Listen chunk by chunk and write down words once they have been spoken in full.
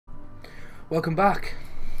Welcome back.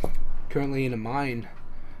 Currently in a mine.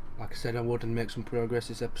 Like I said, I wanted to make some progress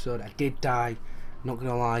this episode. I did die, not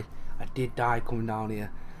gonna lie, I did die coming down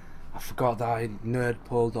here. I forgot that I nerd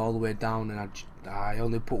pulled all the way down and I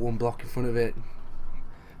only put one block in front of it.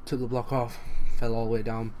 Took the block off, fell all the way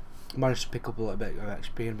down. Managed to pick up a little bit of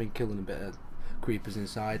XP and been killing a bit of creepers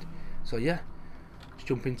inside. So yeah, let's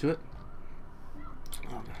jump into it.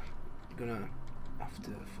 I'm gonna have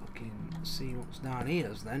to fucking see what's down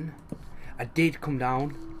here then. I did come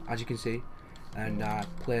down, as you can see, and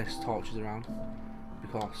place torches around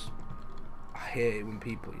because I hate it when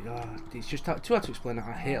people. It's just too hard to explain.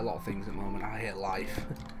 I hate a lot of things at the moment. I hate life.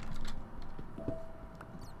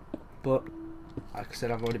 But like I said,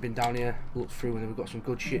 I've already been down here, looked through, and we've got some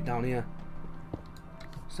good shit down here.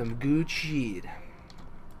 Some good shit.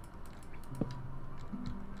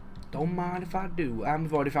 Don't mind if I do. And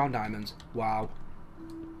we've already found diamonds. Wow.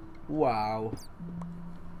 Wow.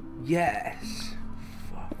 Yes.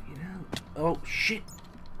 Fucking hell. Oh shit.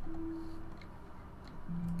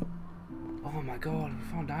 Oh my god, we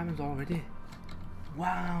found diamonds already.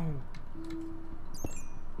 Wow.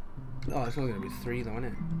 Oh, it's only gonna be 3 though, isn't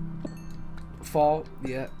it? 4,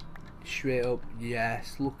 yeah. Straight up,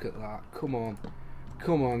 yes. Look at that. Come on.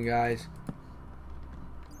 Come on, guys.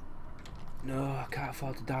 No, I can't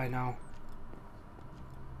afford to die now.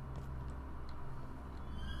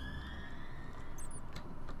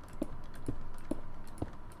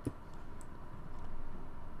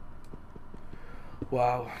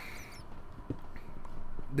 Wow.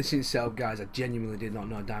 This in itself, guys, I genuinely did not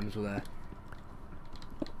know diamonds were there.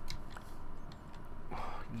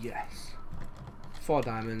 Oh, yes. 4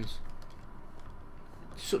 diamonds.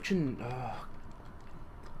 Such an...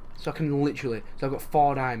 So I can literally... So I've got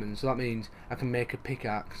 4 diamonds, so that means I can make a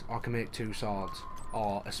pickaxe, or I can make 2 swords,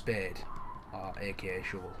 or a spade, or aka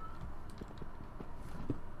shovel.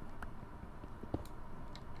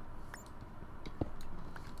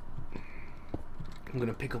 I'm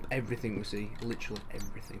gonna pick up everything we see, literally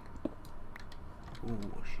everything. Ooh,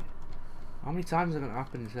 shit. How many times is that gonna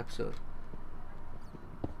happen in this episode?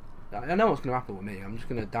 I know what's gonna happen with me. I'm just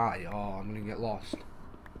gonna die, or I'm gonna get lost.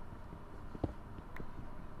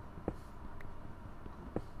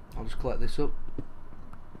 I'll just collect this up.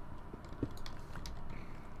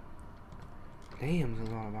 Damn, there's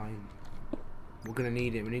a lot of iron. We're gonna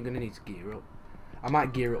need it. We're gonna need to gear up. I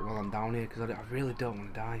might gear up while I'm down here because I really don't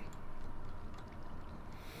want to die.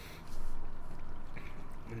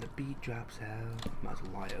 When the beat drops out, might as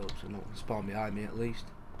well light up so no one can spawn behind me at least.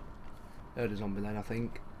 Heard a zombie then, I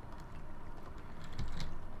think.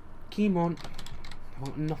 Come on. I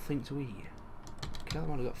want nothing to eat. Kill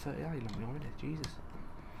him, I've got 30 iron on me already. Jesus.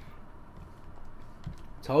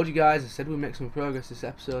 Told you guys, I said we'd make some progress this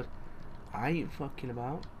episode. I ain't fucking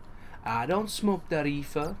about. I don't smoke that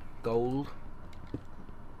ether. Gold.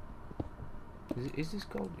 Is this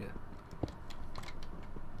gold? Yeah.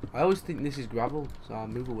 I always think this is gravel, so I'll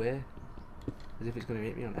move away. As if it's going to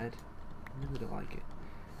hit me on the head. I really don't like it.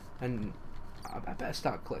 And I better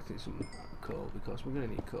start collecting some coal, because we're going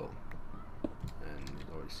to need coal. And he's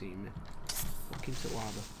already seen me. Fuck into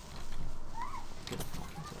lava. Get the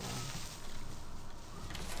fuck into lava.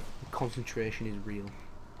 The concentration is real.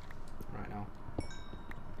 Right now.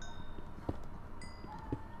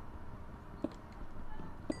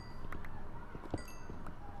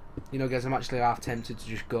 You know, guys, I'm actually half tempted to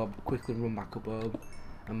just go quickly run back up home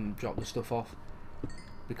and drop the stuff off,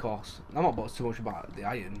 because I'm not bothered too much about the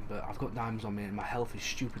iron, but I've got diamonds on me and my health is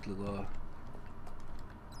stupidly low.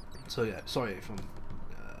 So yeah, sorry if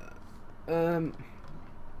I'm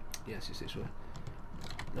yes, it's this way.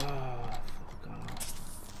 Oh, fuck off.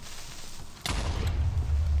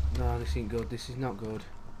 No, this ain't good. This is not good.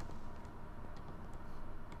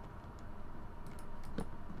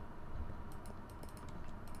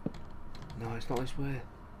 No, it's not this way.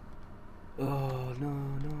 Oh, no,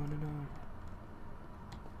 no, no, no.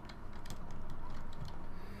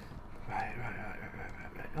 Right.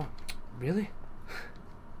 Oh, really?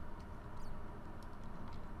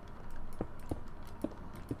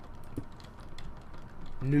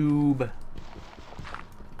 Noob.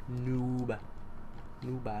 Noob.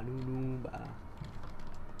 Nooba, nooba.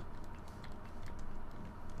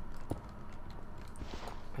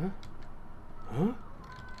 Huh? Huh?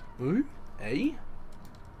 Huh? Hey?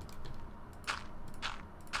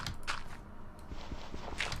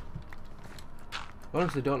 I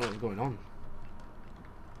honestly don't know what's going on.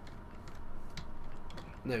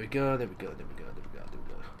 There we go, there we go, there we go, there we go, there we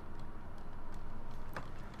go.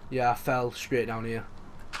 Yeah, I fell straight down here.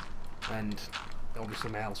 And obviously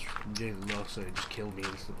my health's really low, so it just killed me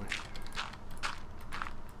instantly.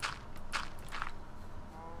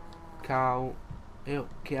 Cow. Ew,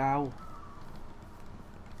 cow.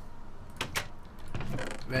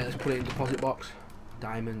 Right, let's put it in deposit box.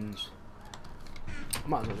 Diamonds.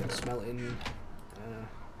 Might as well get smelting.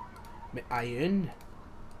 My iron.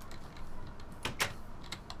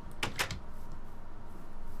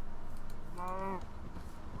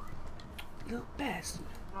 Little bastard.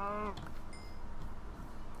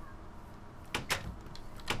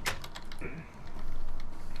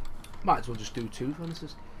 Might as well just do 2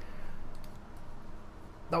 furnaces.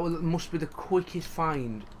 That must be the quickest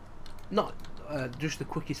find. Not just the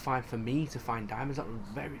quickest find for me to find diamonds. That was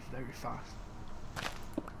very, very fast.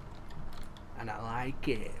 And I like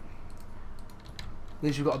it. At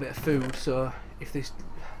least we've got a bit of food, so if this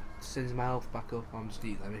sends my health back up, I'm just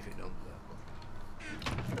eating them if it doesn't.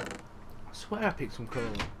 I swear I picked some coal.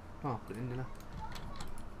 Oh, put it in there.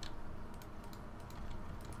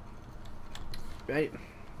 Right.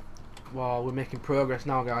 Wow, we're making progress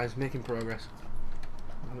now, guys. Making progress.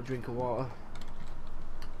 Have a drink of water.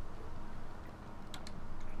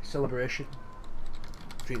 Celebration.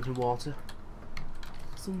 Drink some water.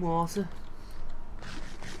 Some water.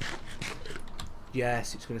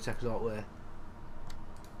 Yes, it's going to take us all the way.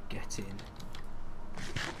 Get in.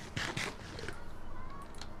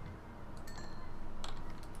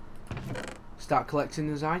 Start collecting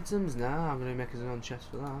those items now. I'm going to make us an own chest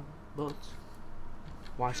for that. But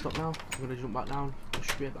why stop now? I'm going to jump back down. Go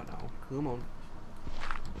straight back down. Come on.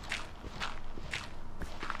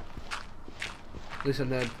 At least I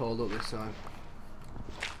nerd pulled up this time.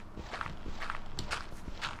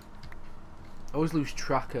 I always lose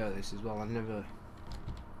track of this as well. I never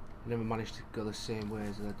managed to go the same way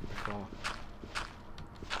as I did before.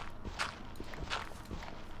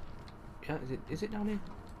 Yeah, is it down here?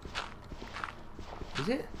 Is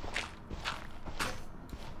it?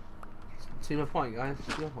 See my point, guys?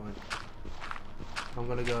 See my point. I'm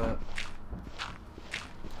gonna go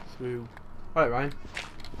through. Alright, Ryan.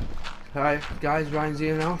 Hi, guys, Ryan's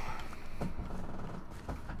here now.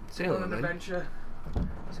 Say hello then. Adventure.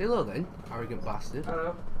 Say hello then, arrogant bastard.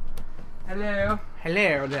 Hello. Hello.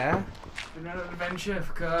 Hello there. Been on an adventure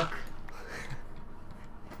for Coke.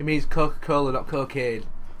 It means Coca-Cola, not cocaine.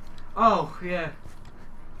 Oh, yeah.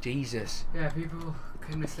 Jesus. Yeah, people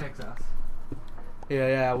can mistake that.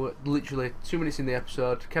 Yeah, we're literally 2 minutes in the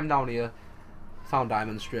episode, came down here, found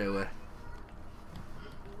diamonds straight away.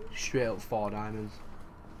 Straight up 4 diamonds.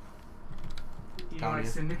 You Down like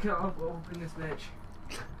here. syndicate up in this bitch?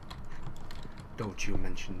 Don't you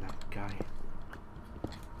mention that guy.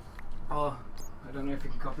 Oh, I don't know if you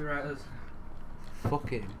can copyright us. Fuck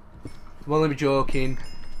him. I'm only joking.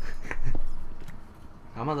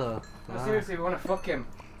 Am I though? No, seriously, we want to fuck him.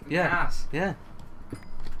 In Yeah. the ass. Yeah.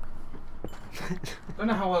 Don't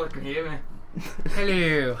know how well they can hear me.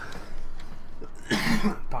 Hello.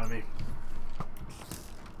 Pardon me.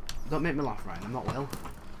 Don't make me laugh, Ryan. I'm not well.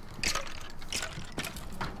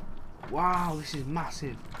 Wow, this is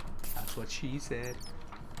massive. That's what she said.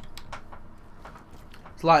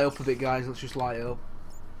 Let's light up a bit, guys. Let's just light it up.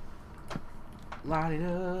 Light it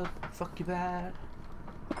up. Fuck you bad.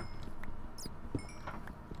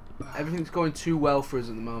 Everything's going too well for us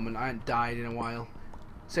at the moment. I ain't died in a while.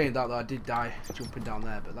 Saying that though, I did die jumping down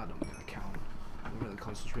there, but that don't really count. I'm really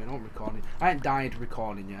concentrating on recording. I ain't died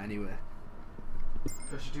recording yet anyway.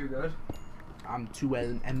 Because you're too good. I'm too well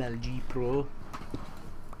an MLG Pro.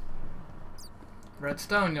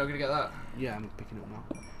 Redstone, you're gonna get that. Yeah, I'm picking up now.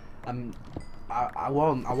 I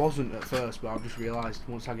wasn't at first, but I've just realised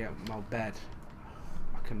once I get my bed,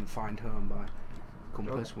 I can find home by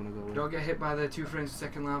compass when I go. Don't get hit by the 2 frames per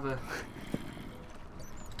second lava.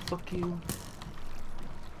 Fuck you.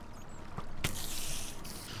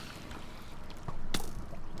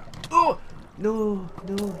 Oh no!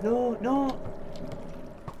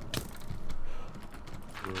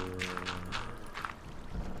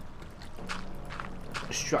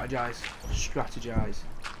 Strategize.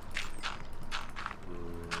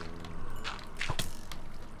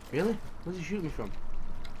 Really? Where's he shooting me from?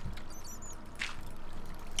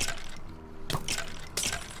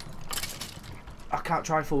 I can't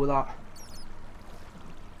trifle with that.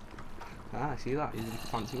 Ah, I see that. He's in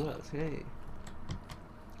fancy words. Hey.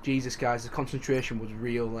 Jesus, guys, the concentration was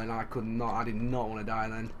real, and I did not want to die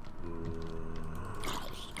then.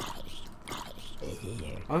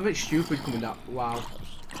 I'm a bit stupid coming down. Wow.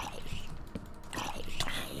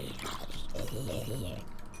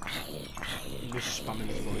 Just spamming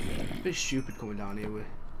this button. A bit stupid coming down here with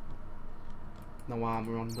no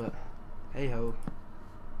armor on, but hey ho.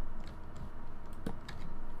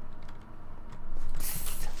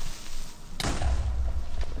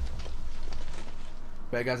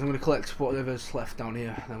 Right guys, I'm going to collect whatever's left down here,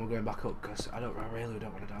 and then we're going back up, because I really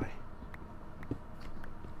don't want to die.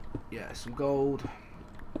 Yeah, some gold.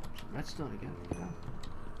 Some redstone again. Yeah.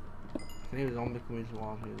 I can hear a zombie coming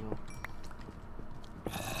towards me as well.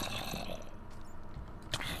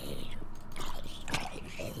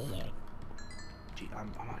 Gee,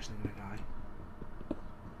 I'm actually going to die.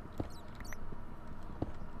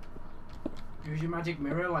 Use your magic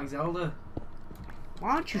mirror like Zelda.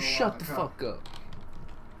 Why don't you shut the fuck up?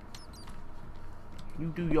 You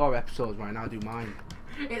do your episodes right now, I do mine.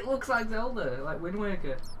 It looks like Zelda, like Wind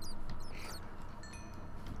Waker.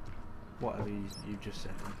 Whatever you just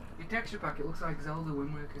said. Your texture pack, it looks like Zelda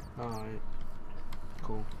Wind Waker. Alright.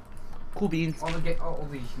 Cool. Cool beans. All the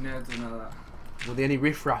nerds will know that. Were there any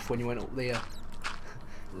riffraff when you went up there?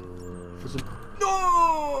 For some...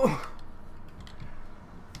 No!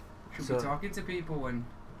 Should be talking to people when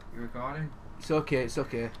you're recording. It's okay, it's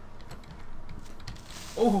okay.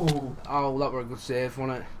 Oh, that were a good save,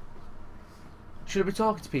 wasn't it? Should I be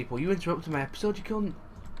talking to people? You interrupted my episode, you couldn't.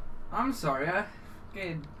 I'm sorry, I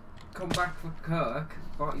fucking come back for Kirk.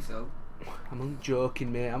 Bought yourself. I'm only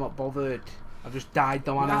joking, mate. I'm not bothered. I've just died,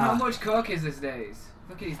 though, You know how much Kirk is these days?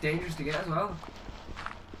 Fucking, it's dangerous to get as well.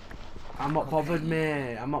 I'm not bothered,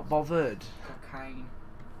 mate. I'm not bothered. Cocaine.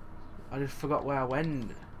 I just forgot where I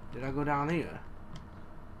went. Did I go down here?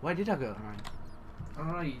 Where did I go? Right. I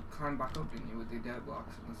don't know, you climbed back up, didn't you, with the dirt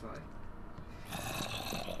blocks on the side?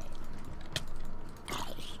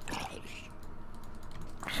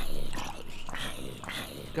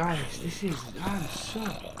 Guys, I'm so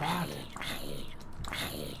bad.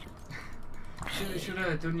 Should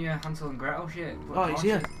have done your Hansel and Gretel shit. Oh, he's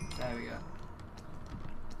here. There we go.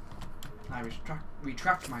 I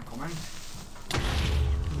retract my comment.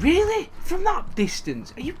 Really? From that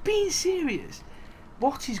distance? Are you being serious?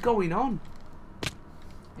 What is going on?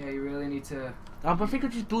 Yeah, you really need to... I think I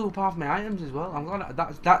just blew up half my items as well. I'm glad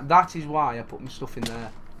that is why I put my stuff in there,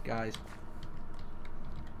 guys.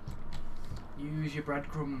 Use your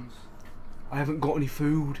breadcrumbs. I haven't got any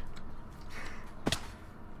food.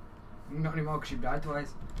 Not anymore because you've died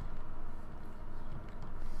twice.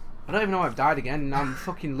 I don't even know I've died again, and I'm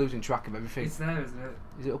fucking losing track of everything. It's there, isn't it?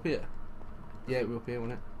 Is it up here? Yeah, it was up here,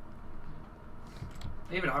 wasn't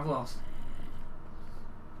it? Even I've lost.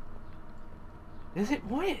 Is it?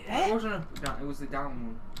 What? It wasn't it was the down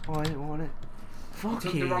one. Oh, it wasn't it? You took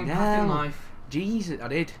Fucking the wrong path in hell. life. Jesus, I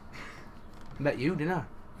did. I bet you, didn't I?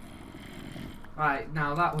 Right,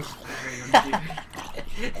 now that was very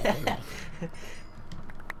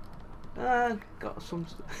unstupid. Got some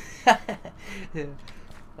stuff. Yeah.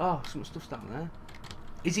 Oh, some stuff's down there.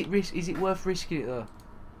 Is it worth risking it though?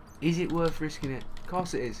 Is it worth risking it? Of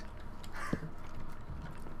course it is.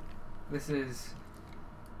 This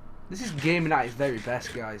is gaming at its very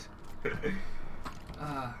best, guys. you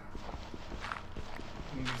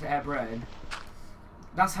just air brain.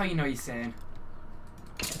 That's how you know you're sane.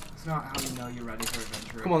 It's not how you know you're ready for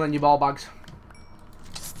adventure. Come on then, you ball bags.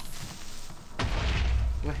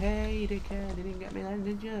 Well, hey, dickhead, you didn't get me then,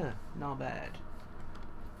 did you? Not bad.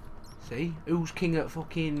 See? Who's king at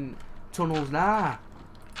fucking tunnels now?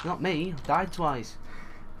 Not me. I've died twice.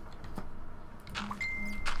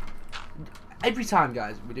 Every time,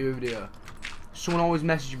 guys, we do a video, someone always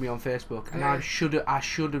messages me on Facebook, and I should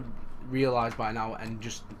have realised by now and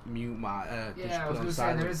just mute my. Yeah, I was gonna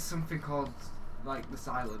say there is something called like the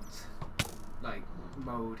silence, like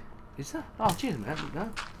mode. Is there? Oh, cheers, mate.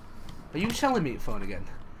 No. Are you selling me a phone again?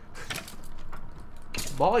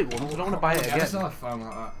 Buy it once. I don't want to buy it again. I saw a phone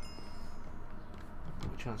like that.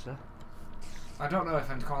 Which one, sir? I don't know if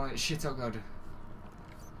I'm calling it shit or good.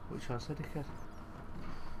 Which one, sir, dickhead?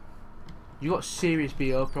 You got serious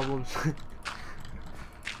BO problems.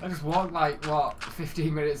 I just walked like, what,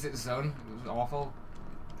 15 minutes in the sun. It was awful.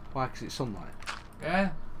 Why? Because it's sunlight. Yeah.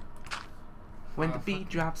 When the beat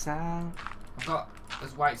drops out. I've got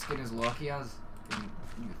as white skin as Loki has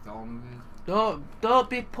in the Thor movies. Don't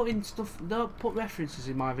be putting stuff. Don't put references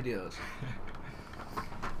in my videos.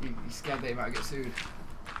 You scared that you might get sued?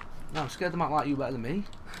 No, I'm scared they might like you better than me.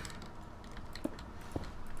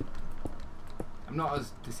 I'm not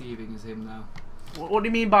as deceiving as him though. What do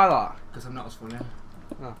you mean by that? Because I'm not as funny.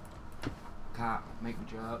 Oh. Can't make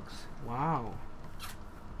jokes. Wow.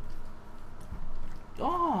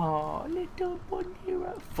 Oh, little bunny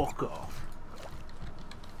rat. Fuck off.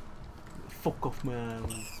 Fuck off, man.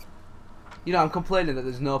 You know, I'm complaining that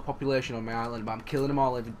there's no population on my island, but I'm killing them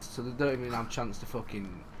all, so they don't even have a chance to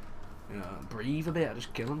fucking, you know, breathe a bit. I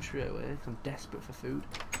just kill them straight away, 'cause I'm desperate for food.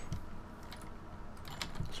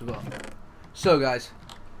 So guys,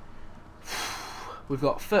 we've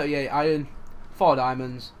got 38 iron, 4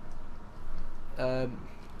 diamonds,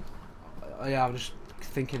 Yeah, I'm just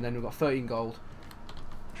thinking then we've got 13 gold.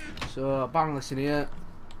 So bang this in here.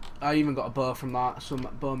 I even got a bow from that, some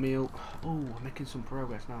bone meal. Oh, I'm making some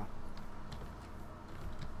progress now.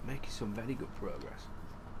 Making some very good progress.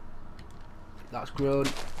 That's grown,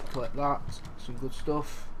 collect that, some good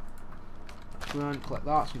stuff. That's grown, collect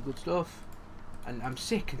that, some good stuff. And I'm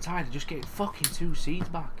sick and tired of just getting fucking 2 seeds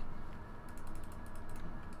back.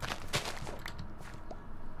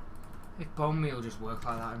 If bone meal just worked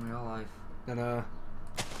like that in real life.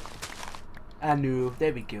 I know,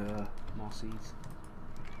 there we go. More seeds.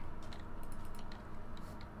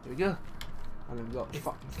 There we go. And then we've got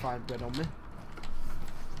fucking 5 bread on me.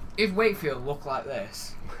 If Wakefield looked like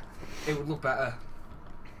this, it would look better.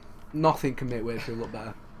 Nothing can make Wakefield look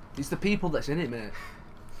better. It's the people that's in it, mate.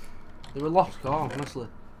 They're a lost cause, honestly.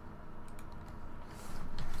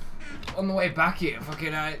 On the way back here,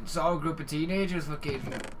 fucking I saw a group of teenagers, fucking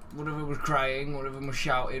one of them was crying, one of them was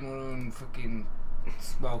shouting, one of them fucking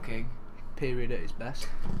smoking. Period at its best.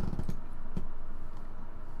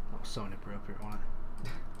 That was so inappropriate, wasn't it?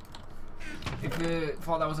 If you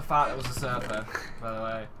thought that was a fart, that was a surfer, by the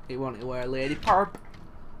way. He wanted to wear a lady perp.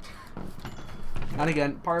 And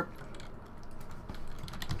again, perp.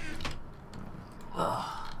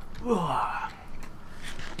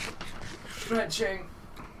 Stretching.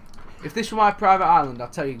 If this were my private island,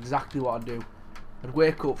 I'd tell you exactly what I'd do. I'd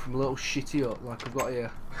wake up from a little shitty hut like I've got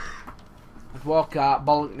here. I'd walk out,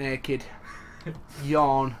 bollock naked,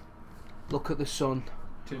 yawn, look at the sun.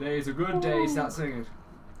 Today's a good day, start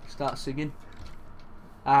singing.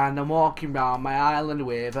 And I'm walking round my island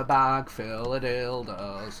with a bag full of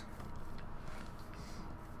dildos.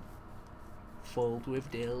 Filled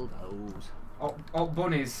with dildos. Oh,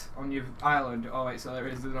 bunnies on your island. Oh wait, so there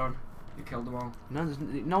is none. You killed them all. No,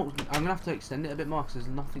 no. I'm gonna have to extend it a bit more because there's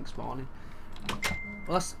nothing spawning.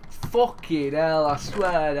 Well, that's fucking hell. I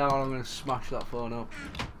swear down, I'm gonna smash that phone up.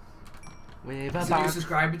 With a So bag. your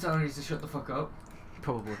subscriber telling you to shut the fuck up.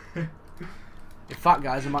 Probably. In fact,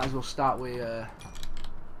 guys, I might as well start with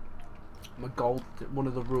my gold. One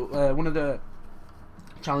of the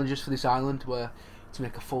challenges for this island were to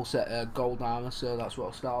make a full set of gold armor. So that's what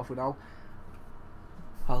I'll start off with now.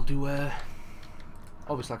 I'll do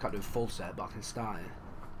obviously I can't do a full set, but I can start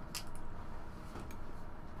it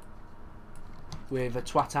with a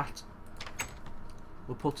twat hat.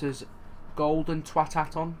 We'll put his golden twat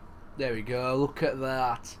hat on. There we go. Look at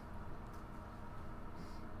that.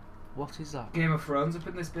 What is that? Game of Thrones up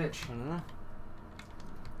in this bitch. I don't know.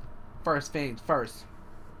 First things first.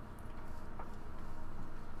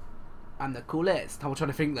 I'm the coolest. I was trying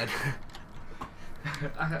to think then.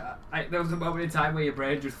 There was a moment in time where your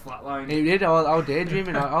brain just flatlined. It did. I was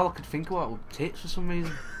daydreaming. All I could think about was tits for some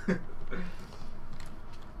reason.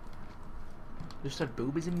 Just had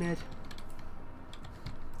boobies in mid.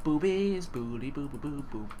 Boobies, booty, boo, boo, boo,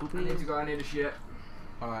 boo, boobies. I need to go. I need a shit.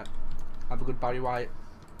 Alright. Have a good Barry White.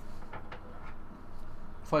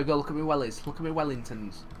 Before I go, look at me wellies. Look at me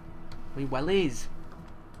Wellingtons. Me wellies.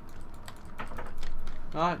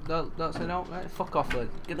 Alright, don't say no. Right, fuck off then.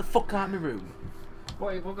 Get the fuck out of my room.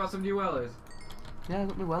 What, you've got some new wellies? Yeah, I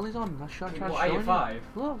got my wellies on. I tried What, showing are you you. 5?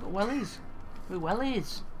 Look, got wellies. My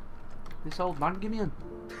wellies. This old man give me them.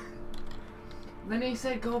 Then he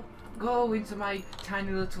said go into my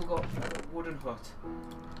tiny little wooden hut.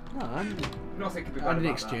 No, Nothing could be I better didn't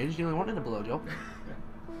about exchange. You only wanted a blowjob.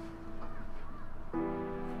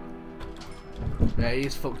 Yeah,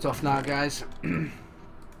 he's fucked off now, guys.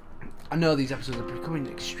 I know these episodes are becoming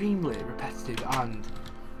extremely repetitive and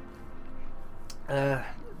they're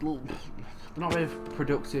not very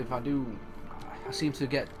productive. I seem to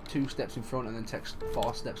get 2 steps in front and then take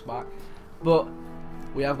 4 steps back. But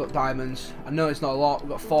we have got diamonds. I know it's not a lot. We've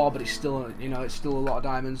got 4, but it's still, you know, it's still a lot of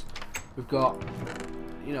diamonds. We've got,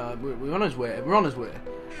 you know, we're on his way. We're on his way.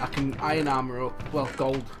 I can iron armor up. Well,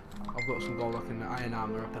 gold. I've got some gold. I can iron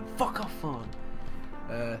armor up and fuck off phone.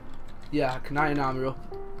 Yeah, I can iron armor up.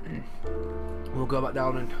 We'll go back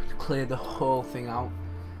down and clear the whole thing out.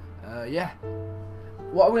 Yeah.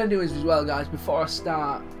 What I'm gonna do is as well, guys, before I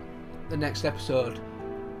start the next episode,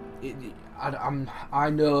 I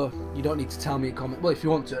know you don't need to tell me a comment. Well, if you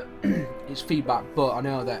want to, it's feedback. But I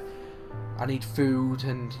know that I need food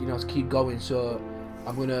and, you know, to keep going. So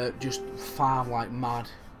I'm gonna just farm like mad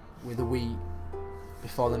with the wheat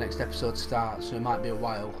before the next episode starts. So it might be a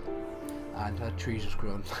while. And trees just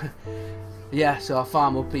grown. Yeah, so I'll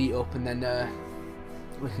farm up, eat up, and then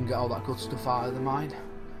we can get all that good stuff out of the mine.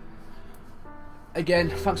 Again,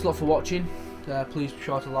 thanks a lot for watching. Please be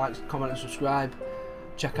sure to like, comment and subscribe.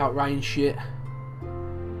 Check out Ryan's shit.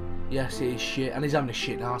 Yes, he is shit, and he's having a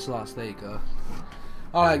shit house, so there you go.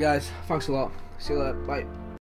 Alright guys, thanks a lot. See you later. Bye.